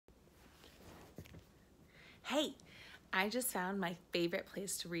Hey, I just found my favorite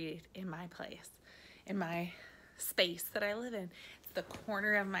place to read in my space that I live in. It's the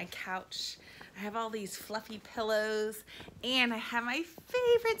corner of my couch. I have all these fluffy pillows and I have my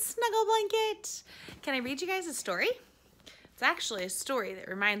favorite snuggle blanket. Can I read you guys a story? It's actually a story that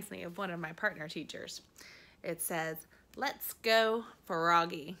reminds me of one of my partner teachers. It says, "Let's Go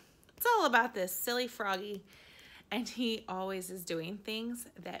Froggy." It's all about this silly froggy, and he always is doing things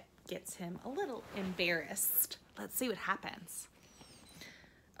that gets him a little embarrassed. Let's see what happens.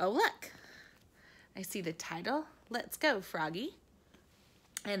 Oh, look. I see the title, "Let's Go Froggy."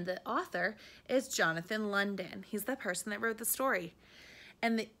 And the author is Jonathan London. He's the person that wrote the story.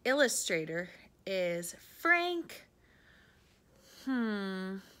 And the illustrator is Frank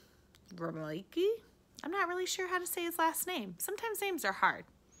Gromoliki. I'm not really sure how to say his last name. Sometimes names are hard.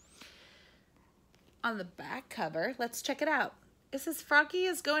 On the back cover, let's check it out. It says Froggy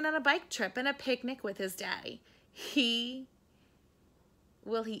is going on a bike trip and a picnic with his daddy.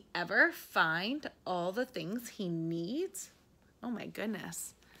 Will he ever find all the things he needs? Oh my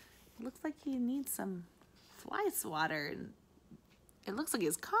goodness. It looks like he needs some fly swatter, and it looks like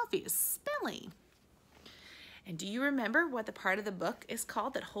his coffee is spilling. And do you remember what the part of the book is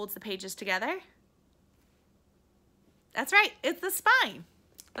called that holds the pages together? That's right, it's the spine.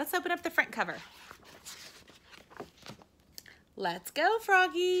 Let's open up the front cover. Let's go,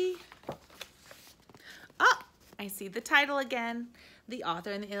 Froggy. Oh, I see the title again. The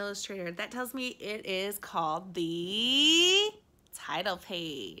author and the illustrator. That tells me it is called the title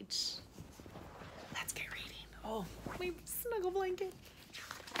page. Let's get reading. Oh, my snuggle blanket.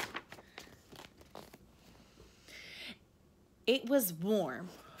 It was warm.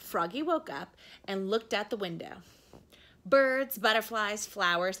 Froggy woke up and looked out the window. Birds, butterflies,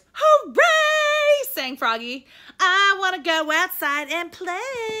 flowers. Hooray! Sang Froggy. I want to go outside and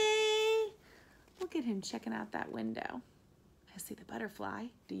play. Look at him checking out that window. I see the butterfly.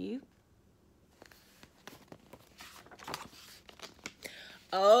 Do you?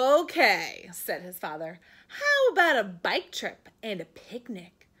 Okay, said his father. How about a bike trip and a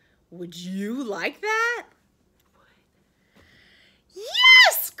picnic? Would you like that?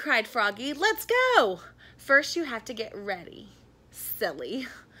 Yes, cried Froggy. Let's go. First, you have to get ready. Silly,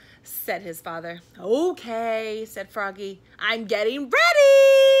 said his father. Okay, said Froggy. I'm getting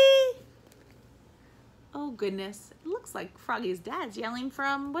ready. Oh, goodness. It looks like Froggy's dad's yelling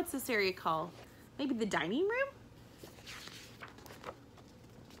from, what's this area called? Maybe the dining room?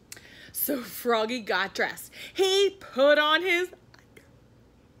 So Froggy got dressed. He put on his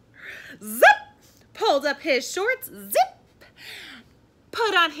zip, pulled up his shorts, zip,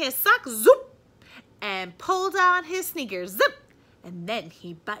 put on his socks, zoop, and pulled on his sneakers, zip, and then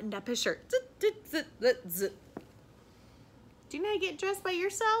he buttoned up his shirt, zip, zip, zip, zip, zip. Do you know how to get dressed by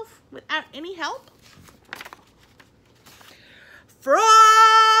yourself without any help? Froggy,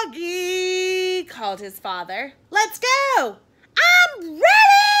 called his father. Let's go. I'm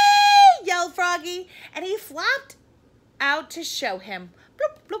ready, yelled Froggy, and he flopped out to show him.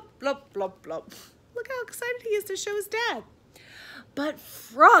 Blop, blop, blop, blop, blop. Look how excited he is to show his dad. But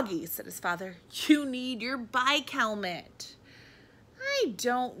Froggy, said his father, you need your bike helmet. I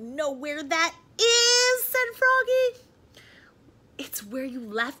don't know where that is, said Froggy. It's where you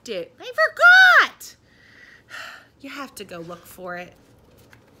left it. I forgot. You have to go look for it.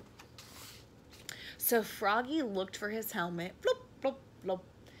 So Froggy looked for his helmet. Bloop, bloop, bloop.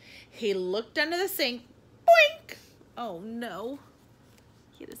 He looked under the sink. Boink. Oh no.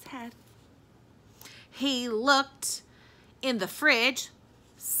 He hit his head. He looked in the fridge.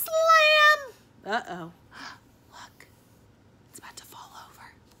 Slam. Uh-oh. Look. It's about to fall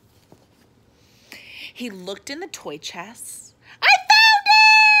over. He looked in the toy chest. I found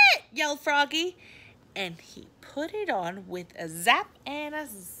it! Yelled Froggy. And he put it on with a zap and a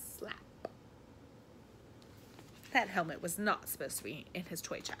slap. That helmet was not supposed to be in his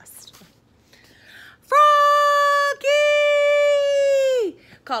toy chest. Froggy!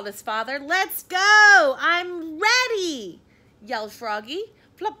 Called his father. Let's go! I'm ready! Yelled Froggy.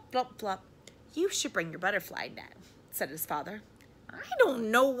 Flop, flop, flop. You should bring your butterfly net, said his father. I don't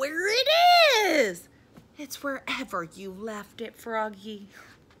know where it is. It's wherever you left it, Froggy.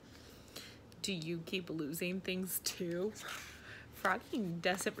 Do you keep losing things too? Froggy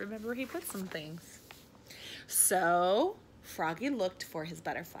doesn't remember where he put some things. So Froggy looked for his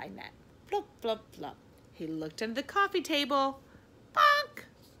butterfly net. Blop, blop, blop. He looked under the coffee table. Bonk.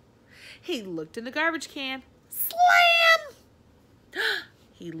 He looked in the garbage can. Slam.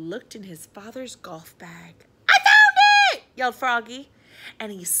 He looked in his father's golf bag. I found it! Yelled Froggy.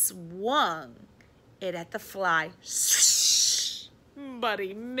 And he swung it at the fly. But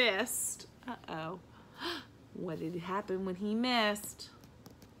he missed. Uh-oh. What did happen when he missed?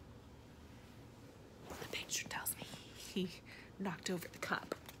 The picture tells me he knocked over the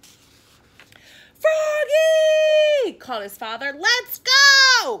cup. Froggy! Called his father. Let's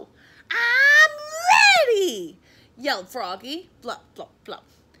go! I'm ready! Yelled Froggy. Blup, blup, blup.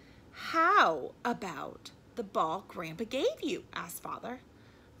 How about the ball Grandpa gave you? Asked Father.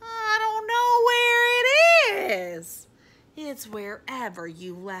 I don't know where it is. It's wherever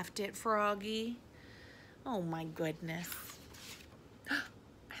you left it, Froggy. Oh my goodness.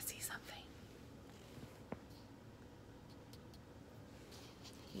 I see something.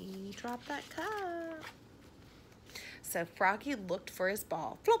 He dropped that cup. So Froggy looked for his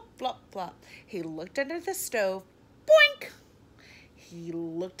ball. Flop, flop, flop. He looked under the stove. Boink! He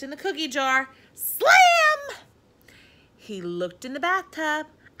looked in the cookie jar. Slam! He looked in the bathtub.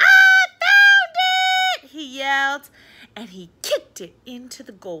 I found it! He yelled. And he kicked it into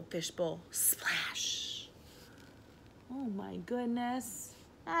the goldfish bowl. Splash! Oh my goodness.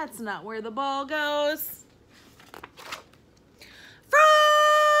 That's not where the ball goes.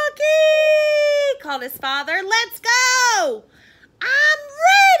 Froggy! Called his father. Let's go! I'm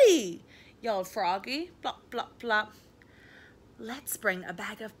ready! Yelled Froggy. Plop, plop, plop. Let's bring a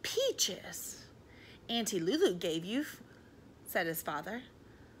bag of peaches. Auntie Lulu gave you, said his father.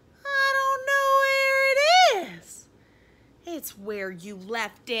 I don't know where it is. It's where you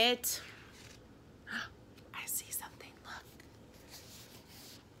left it. I see something, look.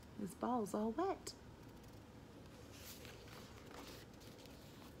 This ball's all wet.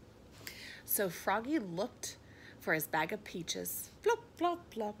 So Froggy looked for his bag of peaches. Flop,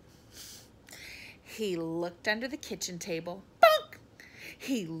 flop, flop. He looked under the kitchen table. Bonk!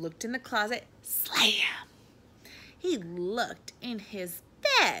 He looked in the closet. Slam! He looked in his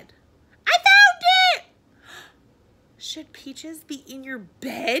bed. I found it! Should peaches be in your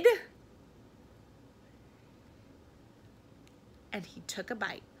bed? And he took a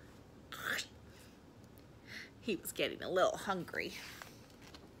bite. He was getting a little hungry.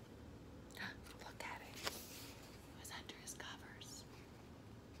 Look at it. It was under his covers.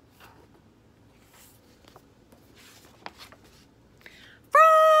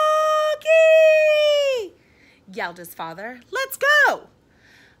 Froggy! Yelled his father. Let's go!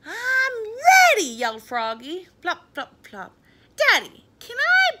 I'm ready, yelled Froggy. Plop, plop, plop. Daddy, can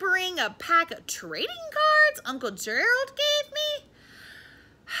I bring a pack of trading cards Uncle Gerald gave me?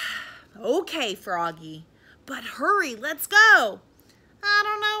 Okay, Froggy, but hurry, let's go. I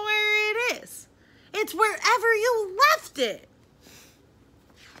don't know where it is. It's wherever you left it.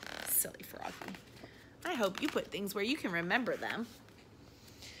 Silly Froggy. I hope you put things where you can remember them.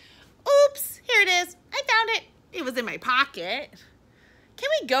 Oops, here it is. I found it. It was in my pocket. Can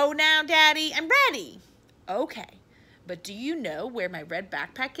we go now, Daddy? I'm ready. Okay, but do you know where my red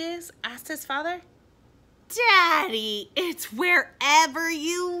backpack is? Asked his father. Daddy, it's wherever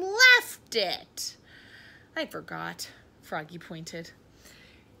you left it. I forgot, Froggy pointed.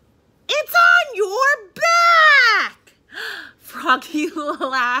 It's on your back! Froggy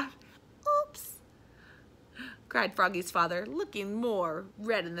laughed. Oops, cried Froggy's father, looking more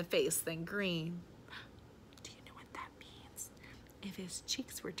red in the face than green. Do you know what that means? If his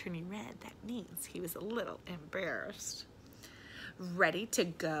cheeks were turning red, that means he was a little embarrassed. Ready to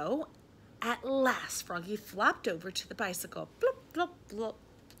go? At last, Froggy flopped over to the bicycle. Bloop, bloop, bloop.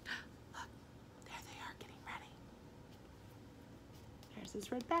 Look, there they are getting ready. There's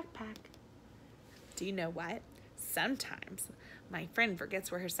his red backpack. Do you know what? Sometimes my friend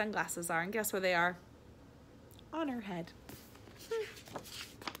forgets where her sunglasses are, and guess where they are? On her head.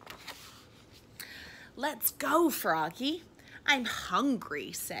 Let's go, Froggy. I'm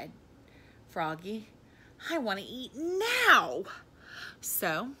hungry, said Froggy. I want to eat now.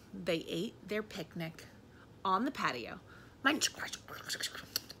 So they ate their picnic on the patio.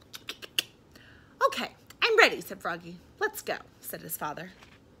 Okay, I'm ready, said Froggy. Let's go, said his father.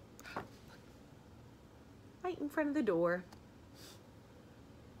 Right in front of the door.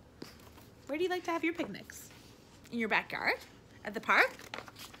 Where do you like to have your picnics? In your backyard? At the park?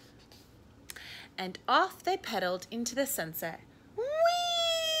 And off they pedaled into the sunset. Whee!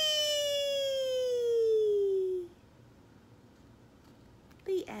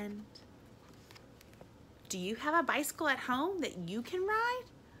 The end. Do you have a bicycle at home that you can ride?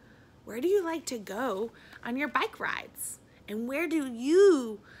 Where do you like to go on your bike rides? And where do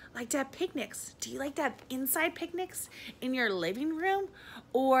you like to have picnics? Do you like to have inside picnics in your living room?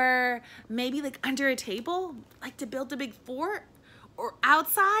 Or maybe like under a table? Like to build a big fort? Or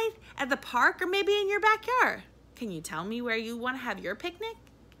outside at the park? Or maybe in your backyard? Can you tell me where you want to have your picnic?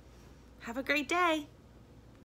 Have a great day.